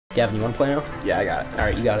Gavin, you want to play now? Yeah, I got it.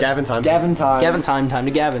 Alright, you got it. Gavin time. Gavin time. Gavin time. Time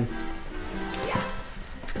to Gavin.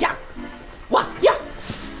 Yeah. What? Yeah.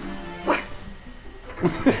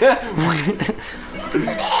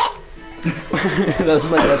 That was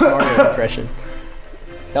my best Mario impression.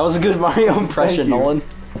 That was a good Mario impression, Nolan.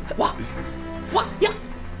 What? What? Yeah.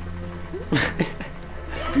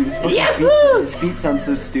 Dude, his feet sound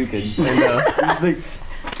so stupid. I know. He's like...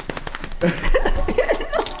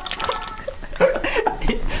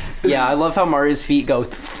 Yeah, I love how Mario's feet go.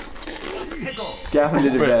 Gavin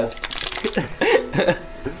did it best.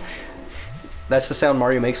 That's the sound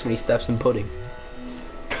Mario makes when he steps in pudding.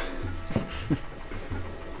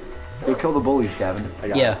 Go kill the bullies, Gavin. I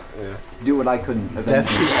got Yeah. it. Yeah. Do what I couldn't. Death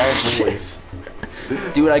Eventually. to all boys.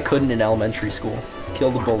 Do what I couldn't in elementary school. Kill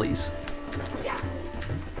the bullies.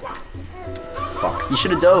 Fuck. You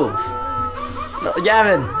should have dove. No,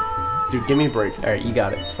 Gavin! Dude, give me a break. Alright, you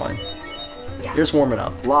got it. It's fine. You're just warming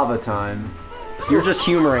up. Lava time. You're just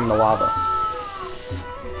humoring the lava.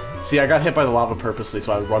 See, I got hit by the lava purposely,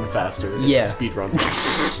 so I would run faster. It's Yeah. a speed run.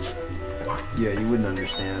 Yeah, you wouldn't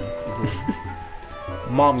understand.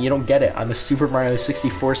 Mom, you don't get it. I'm a Super Mario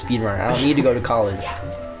 64 speedrunner. I don't need to go to college.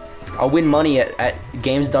 I'll win money at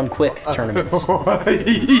Games Done Quick tournaments. Oh.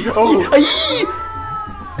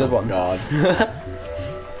 Good one. God.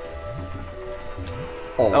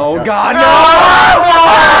 Oh God, no!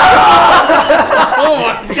 Oh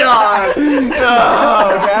my God!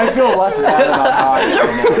 Okay, I feel less bad about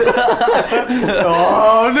Mario.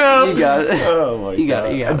 Oh no! You got it. Oh my You got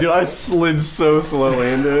it, you got it. Dude, I slid so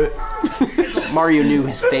slowly into it. Mario knew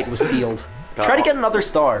his fate was sealed. Try to get another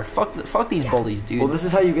star. Fuck these bullies, dude. Well, this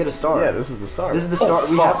is how you get a star. Yeah, this is the start. This is the star.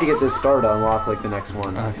 We have to get this star to unlock like the next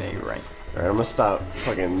one. Okay, you're right. Alright, I'm gonna stop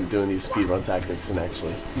fucking doing these speedrun tactics and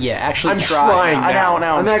actually. Yeah, actually I'm try. trying now.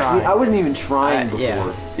 Now I'm actually. trying. I wasn't even trying before.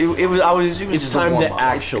 Yeah. It was It's just a time to warm-up.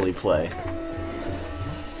 actually play.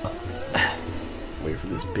 Wait for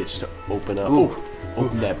this bitch to open up. Ooh.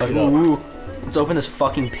 Open that pit up. Ooh. Let's open this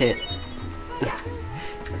fucking pit.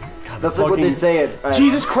 God, That's like what they say at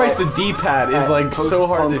Jesus Christ, the D-pad is like so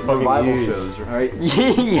hard to post-punk fucking revival use. shows, right?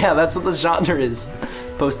 Yeah, that's what the genre is.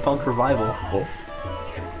 Post-punk revival. Oh.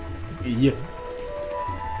 Yeah.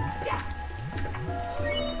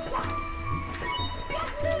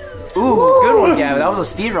 Ooh, good one, Gavin. That was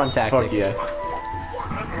a speedrun tactic. Fuck yeah.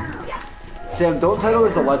 Sam, don't title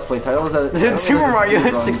this a Let's Play. Title this a Super Mario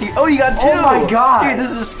 60. Oh, you got two! Oh my God. Dude,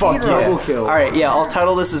 this is a Fuck speedrun. yeah. Double kill. Alright, yeah, I'll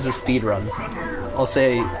title this as a speedrun. I'll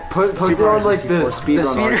say Put Super it Mario on like the 64. speedrun.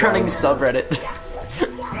 The speedrunning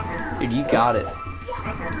subreddit. Dude, you got it.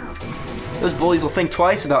 Those bullies will think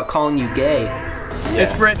twice about calling you gay. Yeah.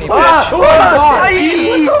 It's Brittany, bitch. Oh my God!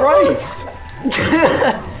 Jesus Christ!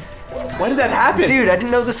 Why did that happen? Dude, I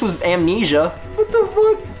didn't know this was amnesia. What the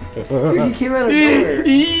fuck? Dude, he came out of nowhere.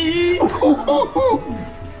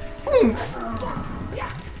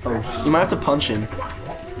 Oh shit. You might have to punch him.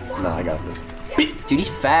 Nah, I got this. Dude, he's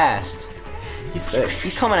fast. He's thick.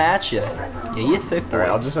 He's coming at you. Yeah, you thick boy. Alright,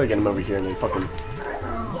 I'll just like get him over here and then fucking.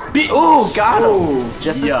 Ooh, got him! Oh,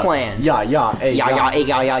 Just as planned. Yeah, yeah, hey, Yeah, yeah,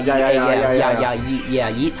 yeah, yeah, yeah, yeah, yeah,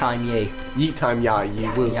 yeah, yeet time, yay. Yeet time, yeah, ye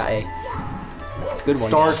woo. Yeah, eh. Good one.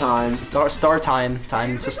 Star yeah. time. Star time.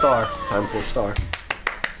 Time to star. Time for a star.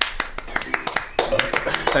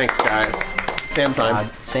 Thanks, guys. Sam time.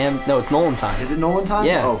 Sam, no, it's Nolan time. Is it Nolan time?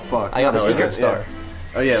 Yeah. Oh fuck. I got a No, is secret it? star.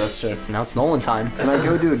 Oh yeah, that's true. So now it's Nolan time. Can I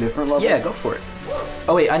go do a different level? Yeah, go for it.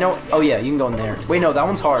 Oh wait, I know. Oh yeah, you can go in there. Wait, no, that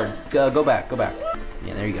one's hard. Go back, go back.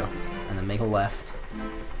 Yeah, there you go. And then make a left.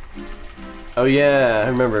 Oh yeah, I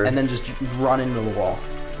remember. And then just run into the wall.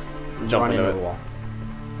 Jump run into into it. the wall.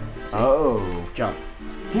 See? Oh. Jump.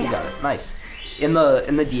 You got it. Nice. In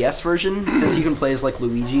the DS version, since you can play as like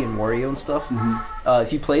Luigi and Wario and stuff,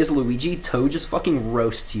 if you play as Luigi, Toad just fucking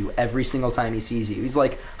roasts you every single time he sees you. He's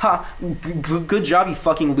like, "Ha, good job, you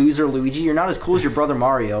fucking loser, Luigi. You're not as cool as your brother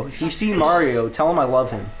Mario. If you see Mario, tell him I love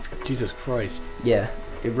him." Jesus Christ. Yeah,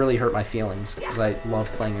 it really hurt my feelings because I love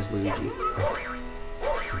playing as Luigi.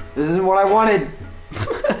 This isn't what I wanted.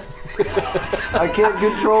 I can't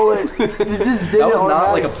control it. You just did That it was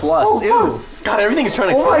not like a automatic. plus. Oh, Ew. fuck. God, everything's trying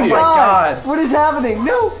to Oh kill my you. god. What is happening?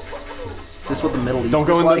 No. Is this what the Middle East Don't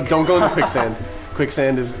go is in like? the don't go in the quicksand.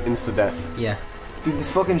 Quicksand is insta death. Yeah. Dude, this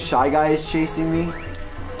fucking shy guy is chasing me.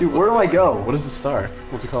 Dude, where do I go? What is the star?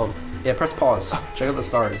 What's it called? Yeah, press pause. Check out the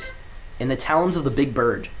stars. In the talons of the big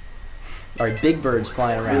bird. Alright, big bird's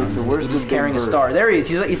flying around. Yeah, so where's He's the big carrying a bird? star. There he is.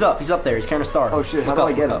 He's up. He's up there. He's carrying a star. Oh shit, how Look do up,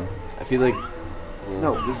 I get look him? I feel like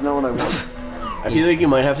No, this is not what I want. I feel like you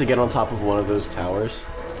might have to get on top of one of those towers.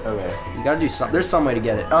 Okay. up. You gotta do some. There's some way to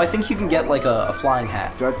get it. Oh, I think you can get like a flying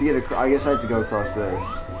hat. Do I have to get I guess I have to go across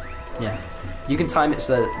this. Yeah. You can time it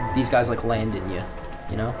so that these guys like land in you,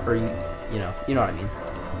 you know, or you know what I mean.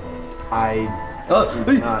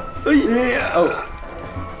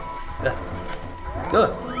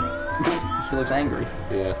 Not. He looks angry.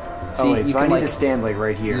 Yeah. See, Oh wait, you so I can, need like, to stand like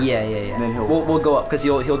right here. Yeah. And then We'll go up because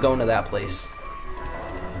he'll go into that place.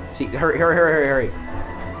 See, hurry.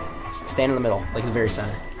 Stand in the middle, like the very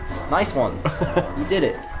center. Nice one. You did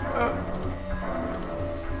it.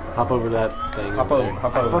 Hop over that thing. Hop over over. there.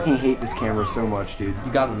 Hop I over. fucking hate this camera so much, dude.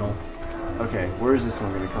 You got it, Noel. Okay, where is this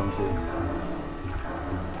one gonna come to?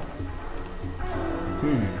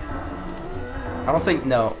 I don't think.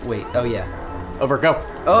 No. Wait. Oh yeah. Over, go. Okay,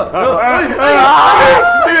 Oh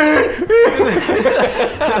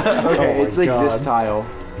it's my like God. this tile.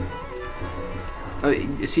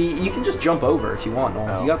 See, you can just jump over if you want, Noel.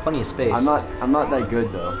 No. You got plenty of space. I'm not that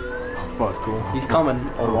good though. Oh, fuck. Cool. He's coming.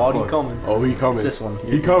 Oh, Lord, he's fuck. coming. Oh, he coming. It's this one.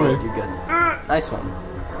 He coming. You're good. Nice one.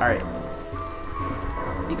 All right.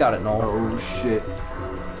 You got it, Noel. Oh shit.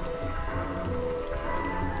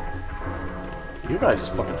 You gotta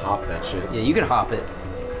just fucking hop that shit. Yeah, you can hop it.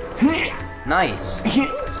 Nice.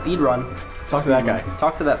 Speed run. Talk to that guy.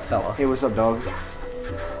 Talk to that fella. Hey, what's up, dog?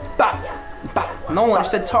 Nolan, I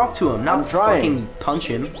said talk to him, not I'm trying. fucking punch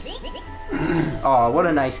him. Aw, what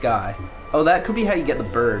a nice guy. Oh, that could be how you get the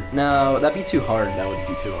bird. No, that'd be too hard. That would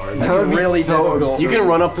be too hard. That would be really so difficult. absurd. You can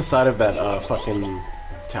run up the side of that fucking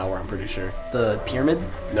tower, I'm pretty sure. The pyramid?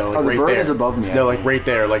 No, like Oh, the right bird there. is above me, I No, think. like right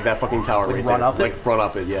there, like that fucking tower Like right run there. up it? Like run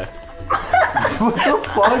up it, yeah. What the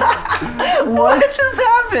fuck? What just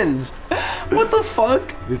happened? What the fuck?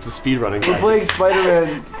 It's a speedrunning We're tactic. playing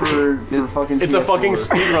Spider-Man for fucking It's a fucking PS4.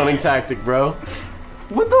 speedrunning tactic, bro.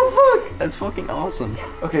 What the fuck? That's fucking awesome.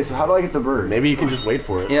 Okay, so how do I get the bird? Maybe you can just wait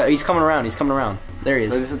for it. Yeah, he's coming around. He's coming around. There he I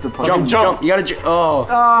is. just have to punch Jump, him. jump. You gotta oh.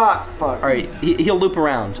 Ah, fuck. All right, he'll loop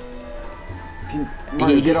around.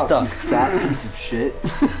 Mario, he's get off, stuck. you fat piece of shit.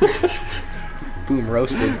 Boom,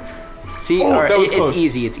 roasted. See, Oh, all right, that was it's close.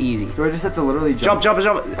 easy. It's easy. So I just have to literally jump. Jump.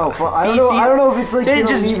 Oh, fuck. I See, don't know. see? I don't know if it's like Hey, you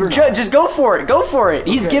just, leave or not. just go for it. Go for it.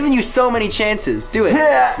 He's Okay. giving you so many chances. Do it.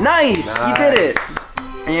 Yeah. Nice. You did it.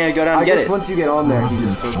 Yeah, go down I and get guess it. once you get on there, he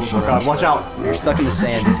just circles around. God, watch out. You're stuck in the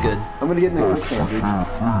sand. It's good. I'm gonna get in the quicksand, dude.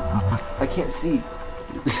 I can't see.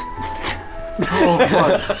 Oh,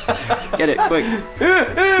 fuck. Get it quick.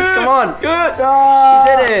 Come on. Ah,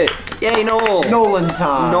 You did it. Yay, Noel. Nolan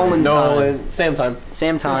time. Nolan time. Nolan, Sam time.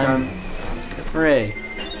 Sam time. Hooray.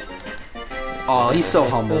 Oh, he's so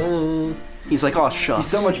humble. He's like, oh, shucks.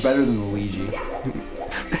 He's so much better than Luigi.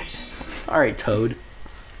 All right, Toad.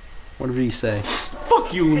 Whatever you say.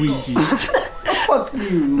 Fuck you, Luigi. Fuck you,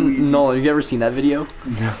 Luigi. Nolan, have you ever seen that video?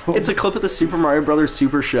 No. It's a clip of the Super Mario Brothers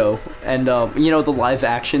Super Show, and you know the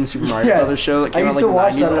live-action Super Mario Yes. Brothers show that I came out used like to in the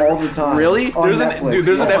watch 90s. that all the time. Really? On Netflix.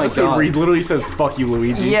 There's an Oh my episode God. where he literally says "fuck you,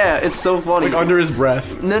 Luigi." Yeah, it's so funny. Like under his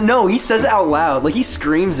breath. No, he says it out loud. Like he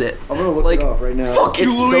screams it. I'm gonna look like, it up right now. Fuck you,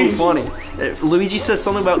 It's Luigi. so funny. Luigi says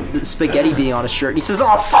something about the spaghetti being on his shirt, and he says,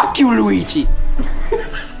 "Oh, fuck you, Luigi."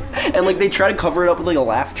 And like they try to cover it up with like a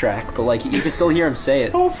laugh track, but like you can still hear him say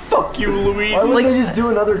it. Oh, fuck you, Luigi. Why would like- they just do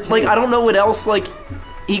another take? Like I don't know what else like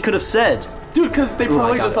he could have said. Dude, because they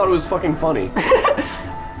probably got just it. thought it was fucking funny.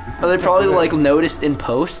 Or they probably like noticed in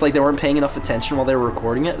post, like they weren't paying enough attention while they were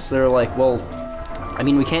recording it, so they were like, well, I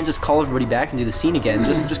mean, we can't just call everybody back and do the scene again.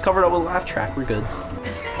 Just cover it up with a laugh track. We're good.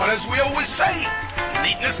 But as we always say,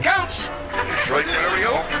 neatness counts. That's right,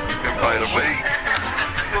 Mario. And by the way,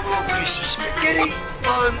 you have a little piece of spaghetti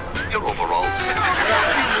on your overalls.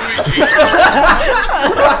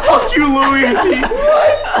 Fuck you, Luigi.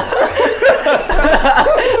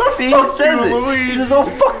 See, he Fuck says you, it. Luigi. He says, "Oh,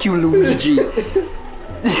 fuck you, Luigi."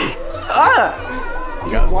 Ah!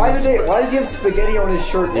 Why does he have spaghetti on his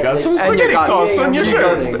shirt? You got some And you spaghetti got- sauce on your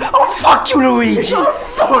shirt. Oh, fuck you, Luigi!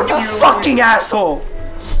 Fuck You you, fucking asshole!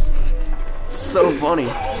 So funny.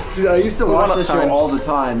 Dude, I used to Hold watch on, this time. show all the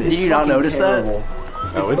time. It's you not fucking notice that? terrible.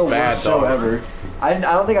 Oh, it's the bad, worst show though. ever. I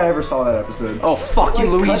don't think I ever saw that episode. Oh, fuck you,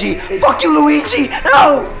 Like, Luigi! cuts- it- Fuck you, Luigi!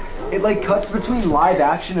 No! It like cuts between live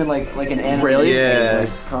action and like an anime. Really? Yeah.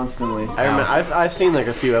 Like, constantly. I remember, I've seen like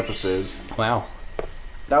a few episodes. Wow.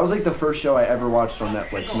 That was like the first show I ever watched on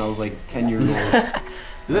Netflix when I was like 10 years old. Is Nice.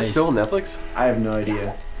 it still on Netflix? I have no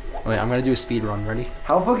idea. Wait, I'm gonna do a speed run. Ready?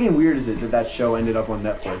 How fucking weird is it that that show ended up on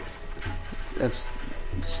Netflix? That's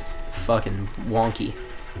just fucking wonky.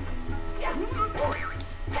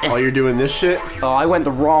 While you're doing this shit? Oh, I went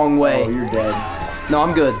the wrong way. Oh, you're dead. No,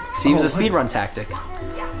 I'm good. See, it was Oh, a speed what? run tactic.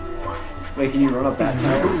 Wait, can you run up that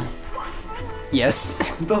tower? Yes.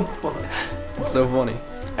 What the fuck? It's so funny.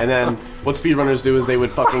 And then what speedrunners do is they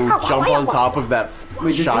would fucking jump on top of that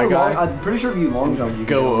Wait, just shy do a long, guy. I'm pretty sure if you long jump, you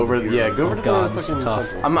Go can over the, yeah, go over to God, the this fucking is tough.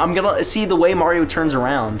 temple. I'm gonna see the way Mario turns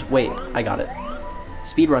around. Wait, I got it.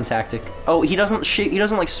 Speedrun tactic. Oh, he doesn't he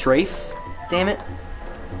doesn't like strafe. Damn it.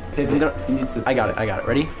 Pivot. I got it.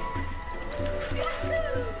 Ready?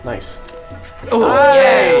 Nice. Oh, Oh,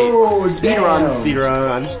 yay! Speedrun.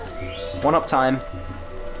 Speedrun. 1-up time.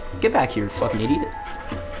 Get back here, fucking idiot.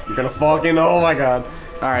 You're gonna fucking, oh my god.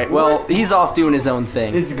 Alright, well, he's off doing his own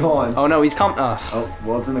thing. It's gone. Oh no, he's come. Oh,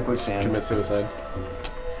 well, it's in the quicksand. Commit suicide.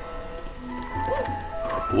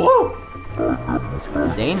 Whoa!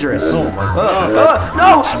 It's dangerous. Oh my god.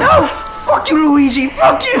 No! Fuck you, Luigi!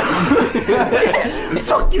 Fuck you!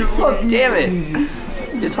 Fuck you! Damn it!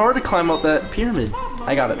 It's hard to climb up that pyramid.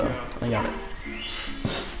 I got it though. I got it.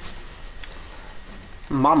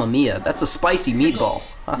 Mamma mia, that's a spicy meatball.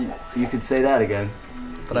 Huh. You could say that again.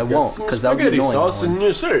 But I won't, because that would be annoying. Sauce in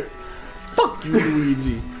your shirt. Fuck you,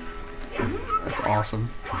 Luigi. That's awesome.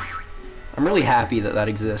 I'm really happy that that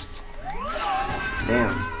exists.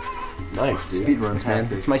 Damn. Nice, dude. Speedrun Man,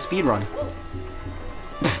 tactic. it's my speed run.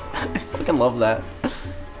 I fucking love that.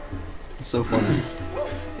 It's so funny. Look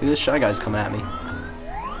at this shy guy's coming at me.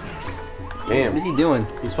 Damn. What is he doing?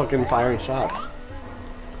 He's fucking firing shots.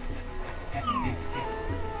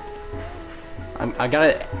 I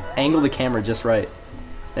gotta angle the camera just right.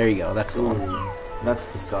 There you go. That's the one. That's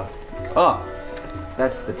the stuff. Oh.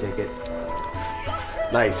 That's the ticket.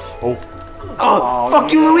 Nice. Oh. Oh,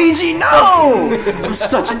 fuck you, Luigi! No! I'm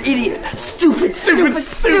such an idiot. Stupid.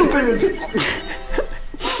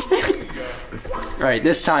 Alright,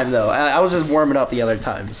 this time though. I was just warming up the other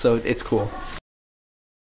time, so it's cool.